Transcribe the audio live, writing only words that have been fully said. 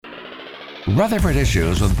Rutherford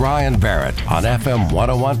Issues with Brian Barrett on FM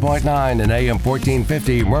 101.9 and AM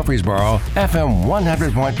 1450 Murfreesboro, FM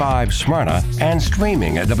 100.5 Smyrna, and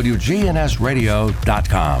streaming at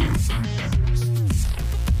WGNSradio.com.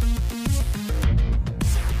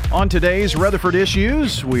 On today's Rutherford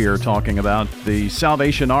Issues, we are talking about the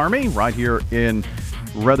Salvation Army right here in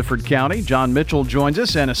Rutherford County. John Mitchell joins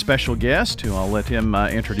us, and a special guest who I'll let him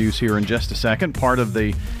introduce here in just a second, part of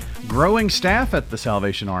the growing staff at the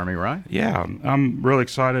Salvation Army, right? Yeah, I'm really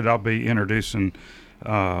excited. I'll be introducing.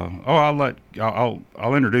 I'll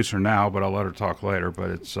introduce her now, but I'll let her talk later.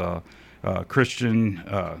 But it's Christian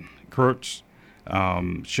Kurtz.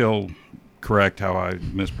 She'll correct how I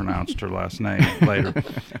mispronounced her last name later.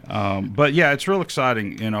 But yeah, it's real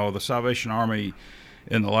exciting. You know, the Salvation Army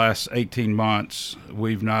in the last 18 months,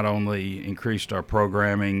 we've not only increased our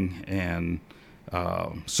programming and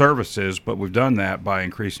services, but we've done that by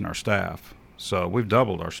increasing our staff. So we've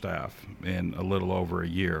doubled our staff in a little over a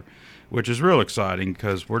year, which is real exciting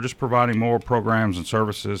because we're just providing more programs and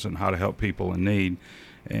services and how to help people in need.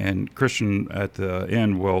 And Christian at the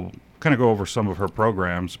end will kind of go over some of her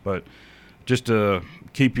programs, but just to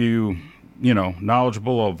keep you,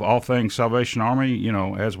 knowledgeable of all things Salvation Army,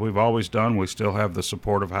 as we've always done, we still have the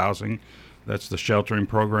supportive housing. That's the sheltering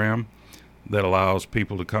program that allows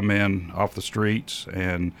people to come in off the streets.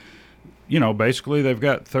 And, basically they've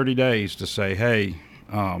got 30 days to say, hey,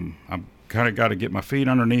 I've kind of got to get my feet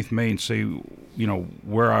underneath me and see,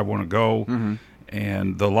 where I want to go. Mm-hmm.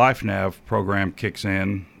 And the LifeNav program kicks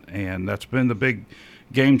in, and that's been the big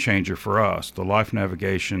game changer for us. The Life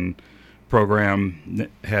Navigation program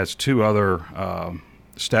has two other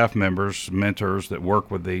staff members, mentors that work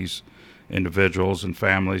with these individuals and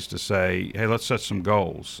families to say, hey, let's set some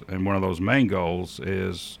goals. And one of those main goals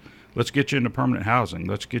is let's get you into permanent housing.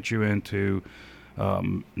 Let's get you into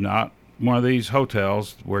not one of these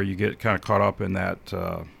hotels where you get kind of caught up in that,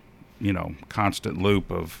 constant loop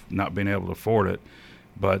of not being able to afford it.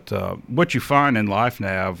 But what you find in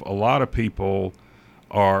LifeNav, a lot of people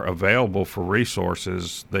are available for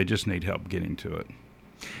resources. They just need help getting to it.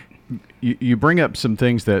 You bring up some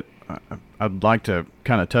things that I'd like to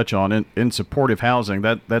kind of touch on in supportive housing.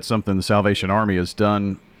 That's something the Salvation Army has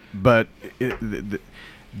done, but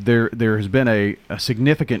there has been a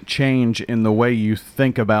significant change in the way you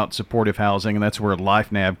think about supportive housing, and that's where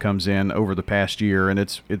LifeNav comes in over the past year, and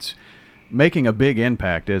it's making a big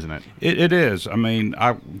impact, isn't it? It is. I mean,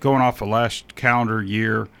 going off the last calendar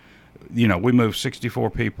year, we moved 64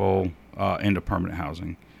 people into permanent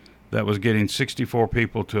housing. That was getting 64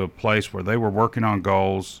 people to a place where they were working on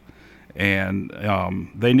goals, and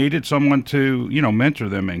they needed someone to, mentor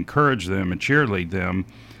them, encourage them, and cheerlead them.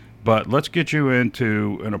 But let's get you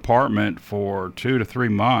into an apartment for 2 to 3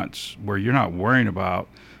 months where you're not worrying about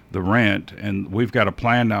the rent, and we've got a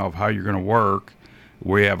plan now of how you're going to work.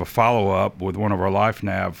 We have a follow-up with one of our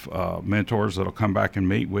LifeNav mentors that'll come back and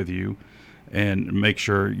meet with you and make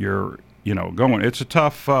sure you're, going. It's a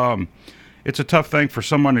tough thing for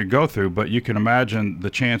someone to go through, but you can imagine the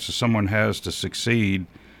chances someone has to succeed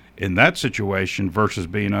in that situation versus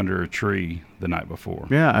being under a tree the night before.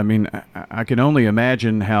 Yeah, I mean, I can only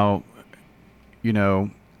imagine how,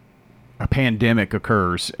 a pandemic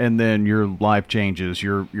occurs and then your life changes,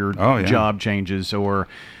 your job changes, or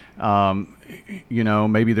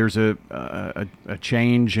maybe there's a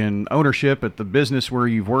change in ownership at the business where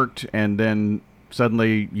you've worked, and then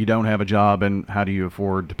suddenly you don't have a job, and how do you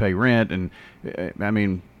afford to pay rent? And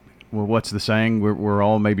what's the saying? We're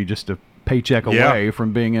all maybe just a paycheck away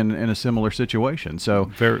from being in a similar situation. So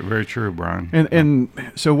very, very true, Brian. And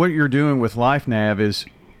so what you're doing with LifeNav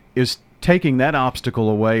is taking that obstacle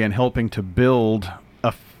away and helping to build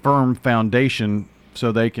a firm foundation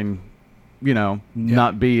so they can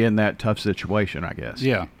not be in that tough situation, I guess.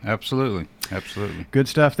 Yeah, absolutely. Good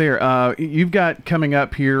stuff there. You've got coming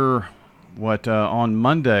up here, on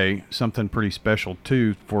Monday, something pretty special,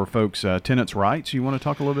 too, for folks, tenants' rights. You want to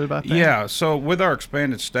talk a little bit about that? Yeah, so with our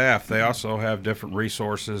expanded staff, they also have different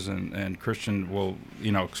resources, and Christian will,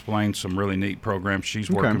 explain some really neat programs she's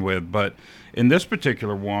working with. But in this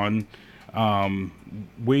particular one,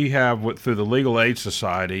 we have, through the Legal Aid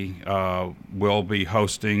Society, we'll be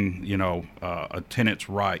hosting, a tenants'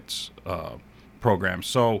 rights program.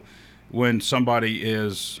 So when somebody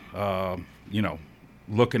is,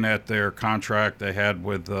 looking at their contract they had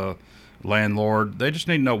with the landlord, they just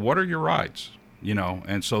need to know, what are your rights,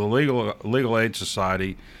 and so the Legal Aid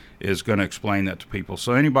Society is going to explain that to people.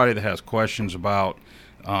 So anybody that has questions about,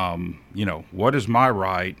 what is my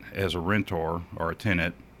right as a rentor or a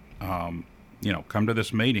tenant, come to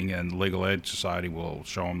this meeting, and the Legal Aid Society will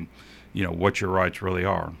show them, what your rights really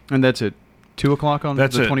are. And that's at 2 o'clock on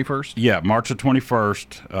That's the it. 21st? Yeah, March the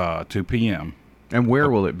 21st, 2 p.m. And where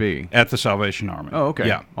will it be? at the Salvation Army. Oh, okay.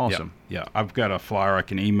 Yeah, Awesome. Yeah, I've got a flyer I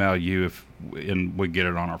can email you and we get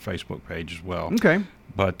it on our Facebook page as well. Okay.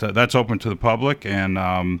 But that's open to the public,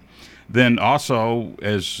 and then also,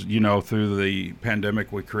 as you know, through the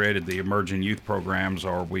pandemic, we created the emerging youth programs,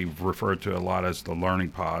 or we've referred to a lot as the learning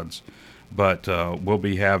pods. But we'll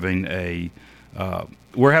be having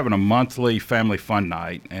we're having a monthly family fun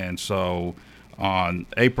night, and so on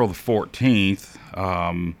April the 14th,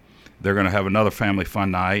 they're going to have another family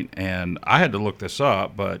fun night. And I had to look this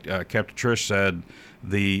up, but Captain Trish said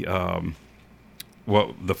the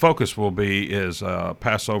focus will be is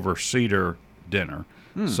Passover Seder dinner.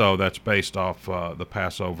 So that's based off the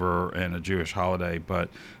Passover and a Jewish holiday, but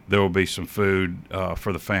there will be some food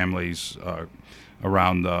for the families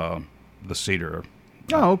around the Seder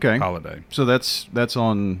okay. holiday. So that's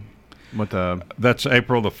on what the... That's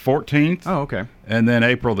April the 14th. Oh, okay. And then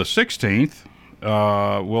April the 16th,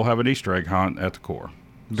 we'll have an Easter egg hunt at the Corps.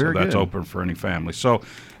 Very so that's good. open for any family. So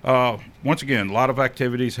once again, a lot of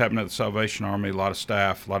activities happening at the Salvation Army, a lot of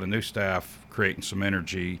staff, a lot of new staff creating some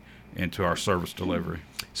energy into our service delivery.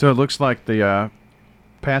 So it looks like the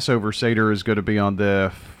Passover Seder is going to be on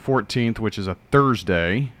the 14th, which is a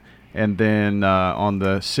Thursday, and then on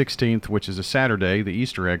the 16th, which is a Saturday, the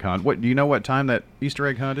Easter egg hunt. Do you know what time that Easter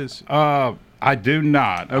egg hunt is? I do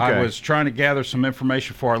not. Okay. I was trying to gather some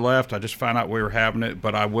information before I left. I just found out we were having it,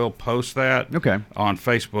 but I will post that on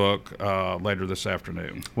Facebook later this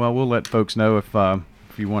afternoon. Well, we'll let folks know if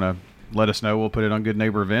you want to let us know. We'll put it on Good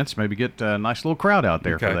Neighbor Events. Maybe get a nice little crowd out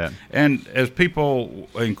there for that. And as people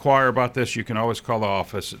inquire about this, you can always call the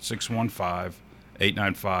office at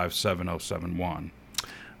 615-895-7071.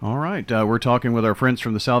 All right. We're talking with our friends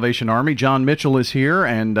from the Salvation Army. John Mitchell is here,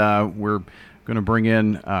 and we're going to bring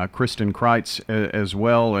in Kristen Kreitz as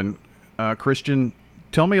well. And Kristen,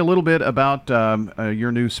 tell me a little bit about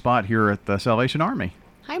your new spot here at the Salvation Army.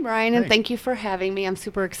 Hi, Brian, and thank you for having me. I'm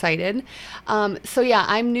super excited. I'm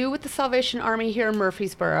new with the Salvation Army here in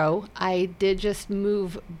Murfreesboro. I did just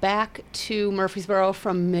move back to Murfreesboro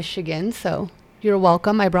from Michigan, so you're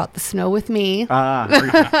welcome. I brought the snow with me. Are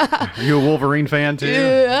you a Wolverine fan too?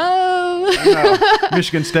 Oh.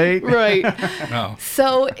 Michigan State? Right. No.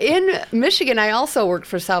 So in Michigan, I also worked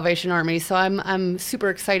for Salvation Army, so I'm super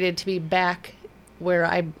excited to be back where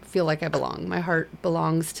I feel like I belong. My heart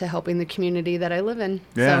belongs to helping the community that I live in.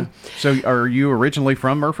 Yeah. So are you originally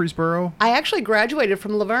from Murfreesboro? I actually graduated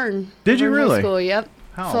from Laverne. Did you Laverne High really? School, yep.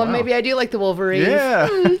 Oh, So wow. maybe I do like the Wolverines. Yeah.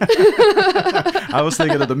 I was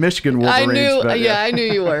thinking of the Michigan Wolverines. I knew. but I knew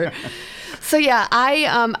you were. So yeah,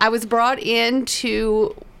 I was brought in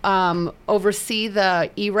to oversee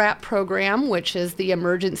the ERAP program, which is the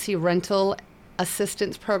Emergency Rental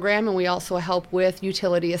Assistance Program, and we also help with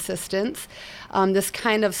utility assistance. This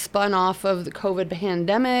kind of spun off of the COVID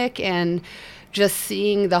pandemic and just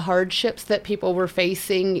seeing the hardships that people were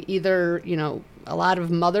facing. Either, a lot of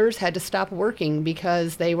mothers had to stop working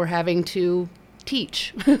because they were having to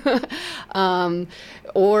teach.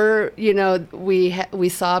 Or, we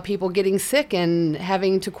saw people getting sick and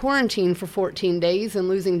having to quarantine for 14 days and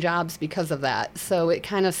losing jobs because of that. So it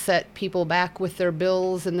kind of set people back with their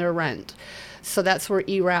bills and their rent. So that's where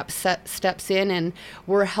ERAP steps in, and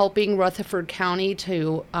we're helping Rutherford County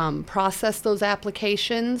to process those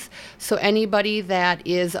applications. So anybody that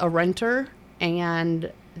is a renter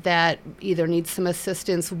and that either needs some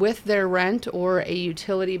assistance with their rent or a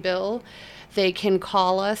utility bill, they can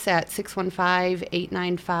call us at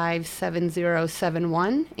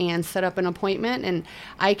 615-895-7071 and set up an appointment, and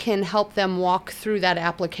I can help them walk through that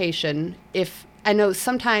application. If I know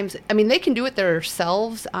sometimes, they can do it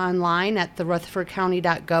themselves online at the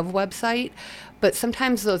rutherfordcounty.gov website, but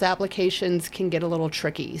sometimes those applications can get a little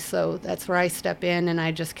tricky. So that's where I step in, and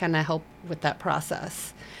I just kind of help with that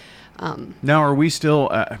process. Now, are we still,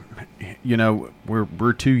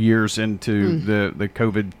 we're 2 years into the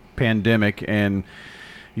COVID pandemic, and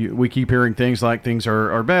we keep hearing things like things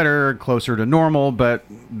are better, closer to normal, but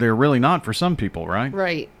they're really not for some people, right?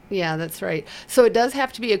 Right. Yeah, that's right. So it does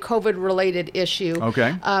have to be a COVID-related issue.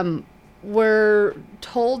 Okay. We're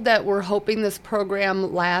told that we're hoping this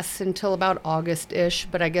program lasts until about August-ish,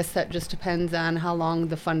 but I guess that just depends on how long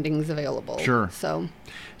the funding's available. Sure. So,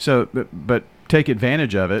 but take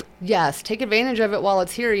advantage of it. yes, take advantage of it while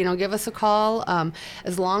it's here. Give us a call.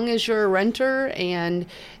 As long as you're a renter and,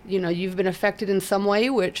 you've been affected in some way,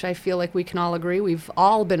 which I feel like we can all agree we've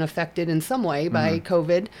all been affected in some way by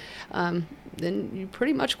COVID. then you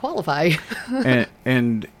pretty much qualify.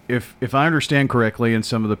 and if I understand correctly, in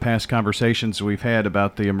some of the past conversations we've had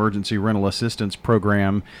about the emergency rental assistance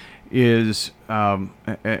program, is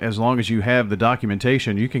as long as you have the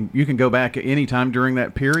documentation, you can go back anytime during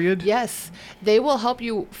that period. Yes, they will help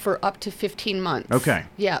you for up to 15 months. Okay.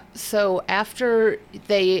 Yeah. So after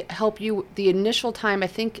they help you, the initial time, I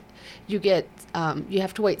think you get you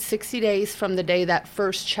have to wait 60 days from the day that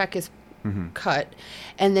first check is cut,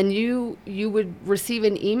 and then you would receive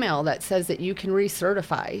an email that says that you can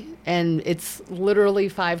recertify, and it's literally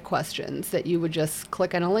 5 questions that you would just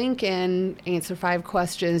click on a link and answer 5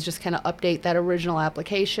 questions, just kind of update that original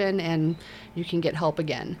application, and you can get help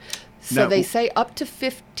again. So Now, they say up to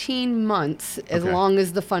 15 months as Okay. long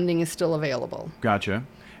as the funding is still available. Gotcha.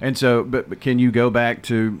 And so, but can you go back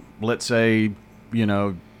to, let's say,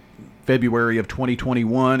 February of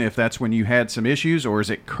 2021, if that's when you had some issues, or is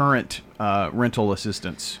it current rental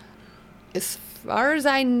assistance? As far as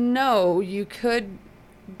I know, you could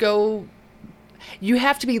go. You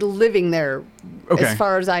have to be living there, Okay. as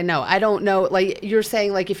far as I know. I don't know. Like you're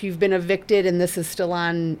saying, like if you've been evicted and this is still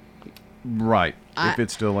on, Right. If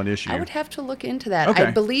it's still an issue. I would have to look into that. Okay.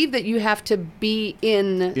 I believe that you have to be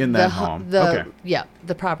in that home. Okay.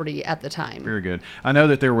 the property at the time. Very good. I know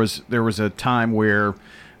that there was a time where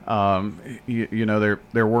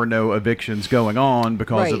there were no evictions going on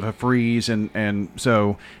because of Right. a freeze, and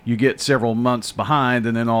so you get several months behind,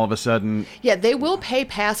 and then all of a sudden, Yeah, they will pay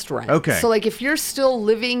past rent. Okay. So, like, if you're still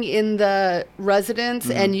living in the residence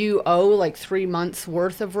and you owe like 3 months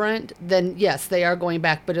worth of rent, then yes, they are going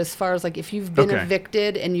back. But as far as like if you've been Okay.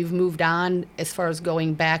 evicted and you've moved on, as far as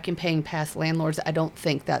going back and paying past landlords, I don't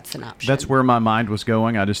think that's an option. that's where my mind was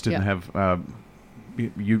going. I just didn't Yeah. have.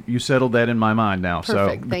 You settled that in my mind now.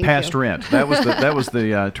 Perfect. So Thank past you. rent. That was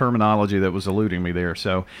the terminology that was eluding me there.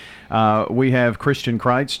 So we have Christian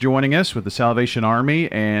Kreitz joining us with the Salvation Army,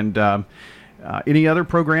 and any other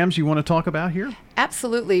programs you want to talk about here?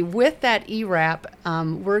 Absolutely. With that ERAP,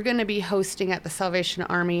 we're going to be hosting at the Salvation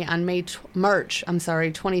Army on March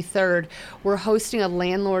 23rd. We're hosting a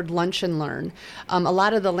landlord lunch and learn. A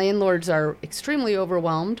lot of the landlords are extremely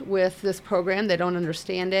overwhelmed with this program. They don't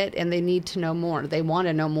understand it, and they need to know more. They want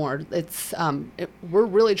to know more. We're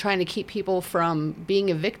really trying to keep people from being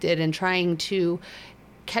evicted and trying to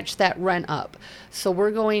catch that rent up. So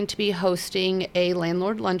we're going to be hosting a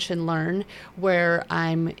landlord lunch and learn where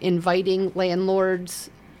I'm inviting landlords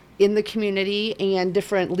in the community and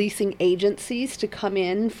different leasing agencies to come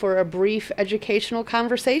in for a brief educational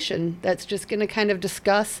conversation that's just going to kind of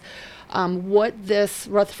discuss what this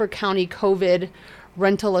Rutherford County COVID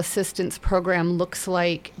rental assistance program looks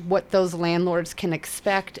like, what those landlords can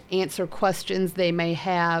expect, answer questions they may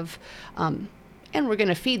have, and we're going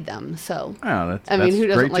to feed them. So, Oh, I mean, that's who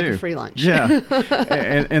doesn't great like too. a free lunch? Yeah,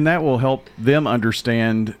 and that will help them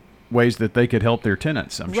understand ways that they could help their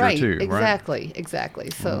tenants. I'm Right, sure too. exactly.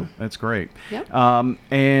 So, That's great. Yep.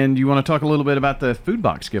 And you want to talk a little bit about the food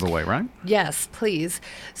box giveaway, right? yes, please.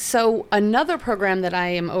 So, another program that I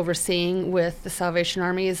am overseeing with the Salvation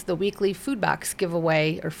Army is the weekly food box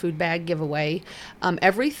giveaway or food bag giveaway.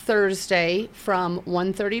 Every Thursday from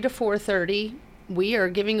 1:30 to 4:30. We are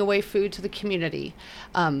giving away food to the community,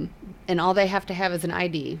 and all they have to have is an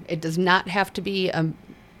ID. It does not have to be a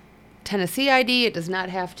Tennessee ID. It does not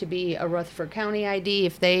have to be a Rutherford County ID.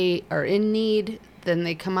 If they are in need, then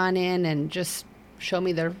they come on in and just show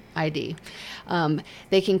me their ID.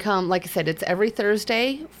 They can come, like I said, it's every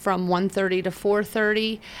Thursday from 1:30 to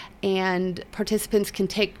 4:30, and participants can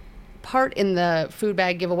take part in the food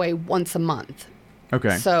bag giveaway once a month.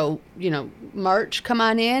 Okay. So, March, come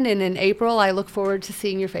on in, and in April, I look forward to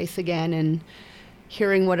seeing your face again and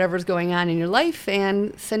hearing whatever's going on in your life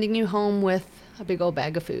and sending you home with a big old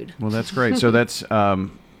bag of food. Well, that's great. So that's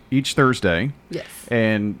each Thursday. Yes.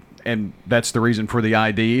 And that's the reason for the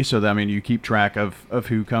ID. So that, I mean, you keep track of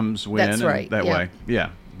who comes when. That's and right, That yeah. way. Yeah.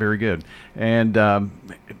 Very good. And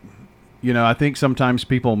I think sometimes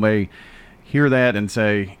people may hear that and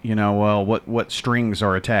say, well, what strings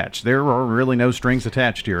are attached? There are really no strings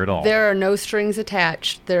attached here at all. There are no strings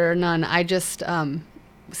attached. There are none. I just,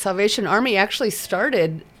 Salvation Army actually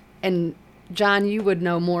started, and John, you would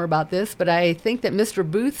know more about this, but I think that Mr.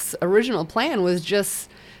 Booth's original plan was just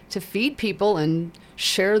to feed people and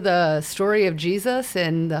share the story of Jesus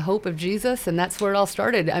and the hope of Jesus, and that's where it all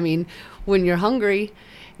started. I mean, when you're hungry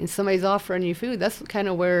and somebody's offering you food, that's kind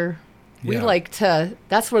of where we Yeah. like to,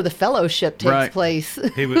 that's where the fellowship takes Right. place.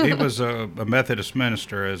 He was a Methodist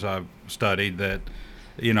minister, as I've studied, that,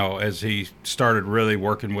 as he started really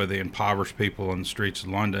working with the impoverished people in the streets of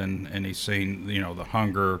London, and he's seen, the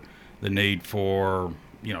hunger, the need for,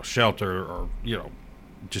 shelter or,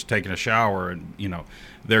 just taking a shower, and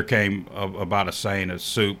there came about a saying of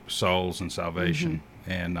soup, souls, and salvation.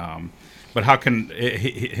 And but how can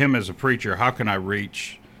him as a preacher? How can I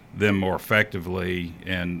reach them more effectively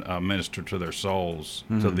and minister to their souls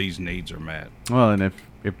till these needs are met? Well, and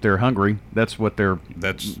if they're hungry, that's what they're.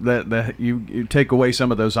 That you take away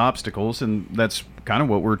some of those obstacles, and that's kind of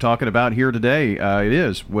what we're talking about here today. It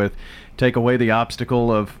is with take away the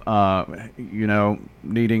obstacle of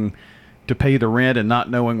needing to pay the rent and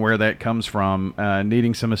not knowing where that comes from,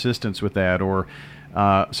 needing some assistance with that, or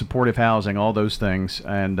supportive housing, all those things.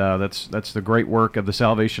 And that's the great work of the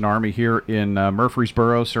Salvation Army here in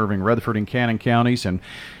Murfreesboro, serving Rutherford and Cannon counties. And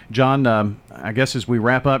John, I guess as we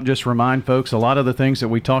wrap up, just remind folks a lot of the things that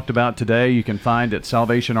we talked about today you can find at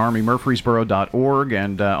salvationarmymurfreesboro.org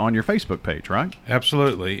and on your Facebook page, right?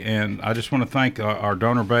 Absolutely. And I just want to thank our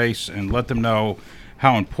donor base and let them know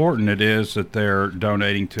how important it is that they're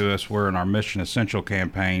donating to us. We're in our Mission Essential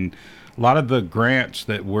campaign. A lot of the grants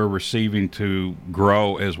that we're receiving to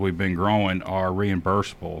grow as we've been growing are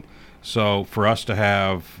reimbursable. So for us to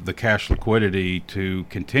have the cash liquidity to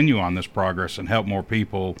continue on this progress and help more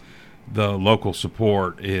people, the local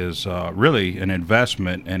support is really an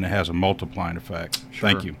investment, and it has a multiplying effect.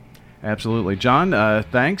 Sure. Thank you. Absolutely. John,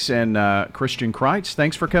 thanks. And Christian Kreitz,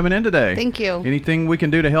 thanks for coming in today. Thank you. Anything we can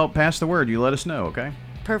do to help pass the word, you let us know, okay?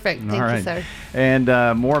 Perfect. Thank you, sir. And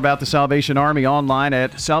more about the Salvation Army online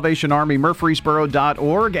at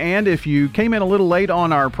salvationarmymurfreesboro.org. And if you came in a little late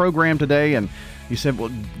on our program today and you said,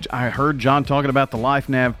 well, I heard John talking about the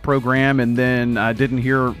LifeNav program, and then I didn't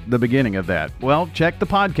hear the beginning of that. Well, check the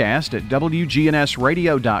podcast at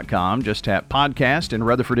WGNSradio.com. Just tap podcast and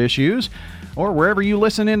Rutherford Issues, or wherever you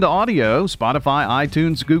listen into audio, Spotify,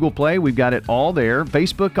 iTunes, Google Play. We've got it all there.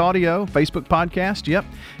 Facebook audio, Facebook podcast. Yep.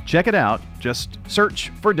 Check it out. Just search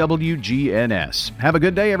for WGNS. Have a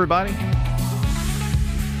good day, everybody.